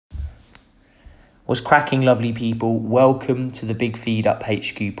What's cracking, lovely people? Welcome to the Big Feed Up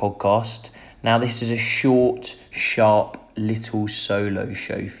HQ podcast. Now, this is a short, sharp, little solo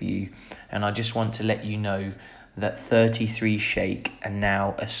show for you. And I just want to let you know that 33 Shake are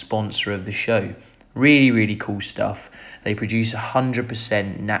now a sponsor of the show. Really, really cool stuff. They produce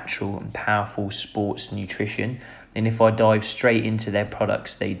 100% natural and powerful sports nutrition. And if I dive straight into their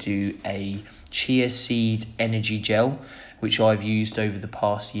products, they do a chia seed energy gel, which I've used over the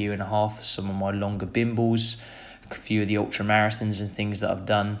past year and a half for some of my longer bimbles, a few of the ultra marathons and things that I've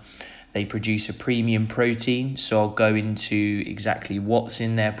done. They produce a premium protein, so I'll go into exactly what's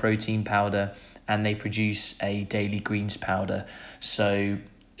in their protein powder, and they produce a daily greens powder. So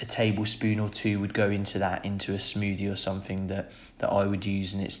a tablespoon or two would go into that, into a smoothie or something that I would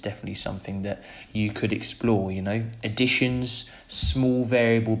use, and it's definitely something that you could explore, Additions, small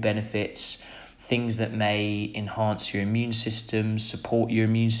variable benefits, things that may enhance your immune system, support your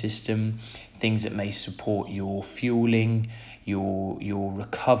immune system, things that may support your fueling, your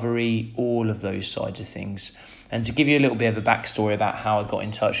recovery, all of those sides of things. And to give you a little bit of a backstory about how I got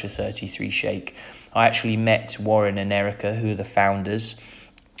in touch with 33 Shake, I actually met Warren and Erica, who are the founders.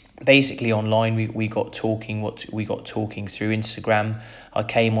 Basically online, we got talking through Instagram. I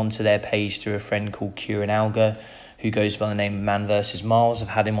came onto their page through a friend called Kieran Alga, who goes by the name of Man vs. Miles. I've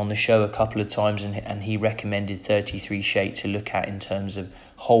had him on the show a couple of times, and he recommended 33 Shake to look at in terms of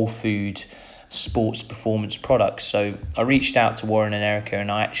whole food sports performance products. So I reached out to Warren and Erica,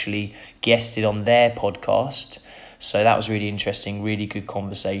 and I actually guested on their podcast. So that was really interesting, really good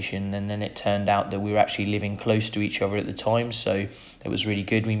conversation. And then it turned out that we were actually living close to each other at the time, so it was really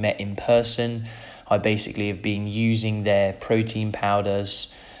good. We met in person. I basically have been using their protein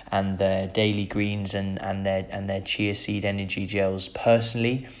powders and their daily greens and their chia seed energy gels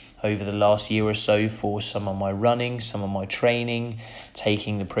personally over the last year or so for some of my running, some of my training,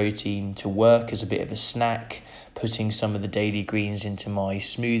 taking the protein to work as a bit of a snack, putting some of the daily greens into my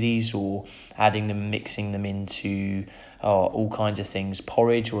smoothies, or adding them, mixing them into all kinds of things,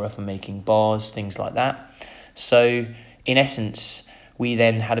 porridge, or if I'm making bars, things like that. So in essence, we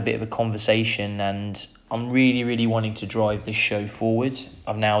then had a bit of a conversation, and I'm really, really wanting to drive this show forward.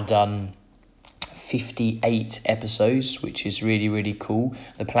 I've now done 58 episodes, which is really, really cool.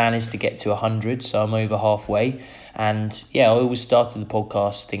 The plan is to get to 100, so I'm over halfway. And I always started the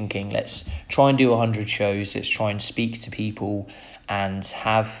podcast thinking, let's try and do 100 shows. Let's try and speak to people and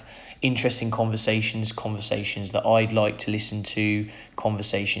have interesting conversations that I'd like to listen to,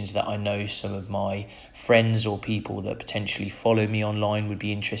 conversations that I know some of my friends or people that potentially follow me online would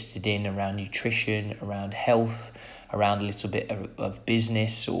be interested in, around nutrition, around health, around a little bit of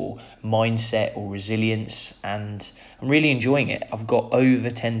business or mindset or resilience. And I'm really enjoying it. I've got over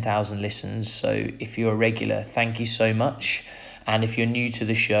 10,000 listens, so if you're a regular, thank you so much. And if you're new to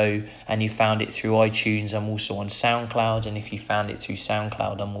the show and you found it through iTunes, I'm also on SoundCloud. And if you found it through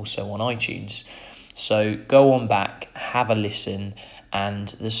SoundCloud, I'm also on iTunes. So go on back, have a listen, and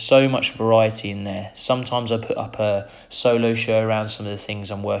there's so much variety in there. Sometimes I put up a solo show around some of the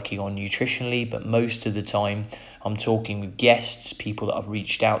things I'm working on nutritionally, but most of the time I'm talking with guests, people that I've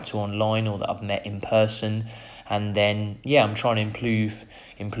reached out to online or that I've met in person. And then, I'm trying to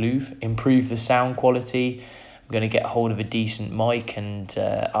improve the sound quality. I'm going to get hold of a decent mic and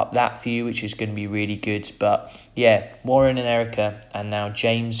up that for you, which is going to be really good. But Warren and Erica, and now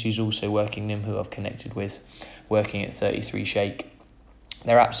James, who's also working them, who I've connected with, working at 33 Shake.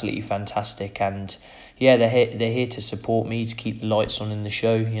 They're absolutely fantastic, and they're here to support me, to keep the lights on in the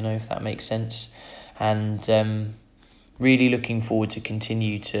show, if that makes sense. And really looking forward to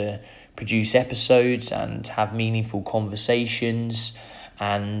continue to produce episodes and have meaningful conversations.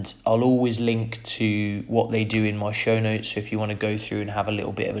 And I'll always link to what they do in my show notes. So if you want to go through and have a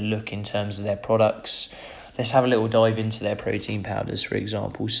little bit of a look in terms of their products, let's have a little dive into their protein powders, for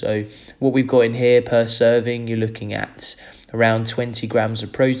example. So what we've got in here per serving, you're looking at around 20 grams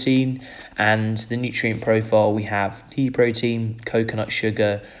of protein, and the nutrient profile, we have pea protein, coconut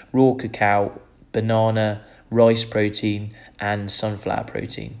sugar, raw cacao, banana, rice protein, and sunflower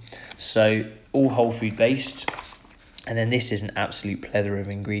protein. So all whole food based. And then this is an absolute plethora of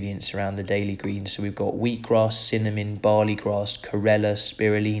ingredients around the daily greens. So we've got wheatgrass, cinnamon, barley grass, chlorella,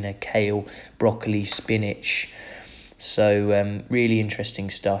 spirulina, kale, broccoli, spinach. So really interesting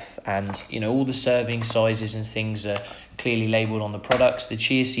stuff. And, all the serving sizes and things are clearly labelled on the products. The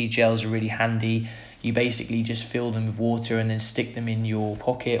chia seed gels are really handy. You basically just fill them with water and then stick them in your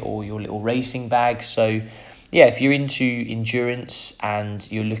pocket or your little racing bag. So if you're into endurance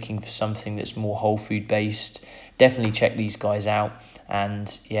and you're looking for something that's more whole food based, definitely check these guys out. And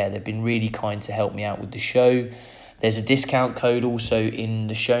they've been really kind to help me out with the show. There's a discount code also in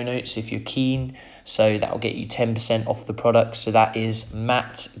the show notes if you're keen, so that will get you 10% off the product. So that is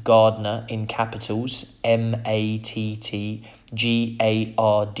Matt Gardner in capitals, MATTGARDNER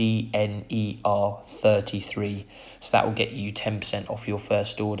 33. So that will get you 10% off your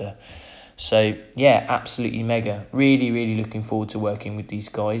first order. So yeah, absolutely mega. Really, really looking forward to working with these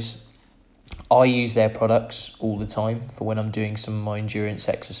guys. I use their products all the time for when I'm doing some of my endurance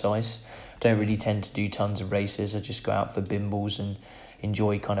exercise. Don't really tend to do tons of races. I just go out for bimbles and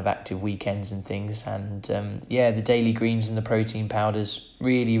enjoy kind of active weekends and things. And the daily greens and the protein powders,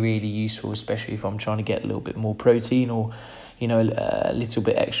 really, really useful, especially if I'm trying to get a little bit more protein or, a little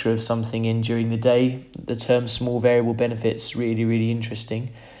bit extra of something in during the day. The term small variable benefits, really, really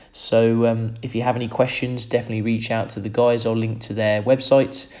interesting. So if you have any questions, definitely reach out to the guys. I'll link to their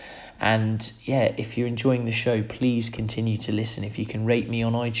website. And yeah, if you're enjoying the show, please continue to listen. If you can rate me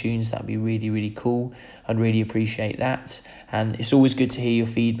on iTunes, that'd be really, really cool. I'd really appreciate that. And it's always good to hear your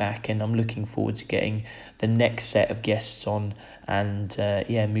feedback, and I'm looking forward to getting the next set of guests on and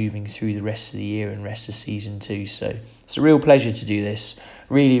moving through the rest of the year and rest of season 2. So it's a real pleasure to do this.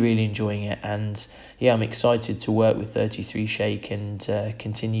 Really, really enjoying it. And yeah, I'm excited to work with 33 Shake and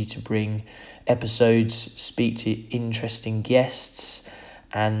continue to bring episodes, speak to interesting guests,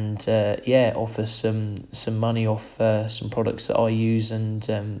 and offer some money off some products that I use and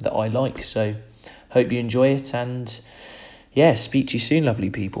that I like. So hope you enjoy it, and yeah, speak to you soon, lovely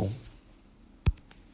people.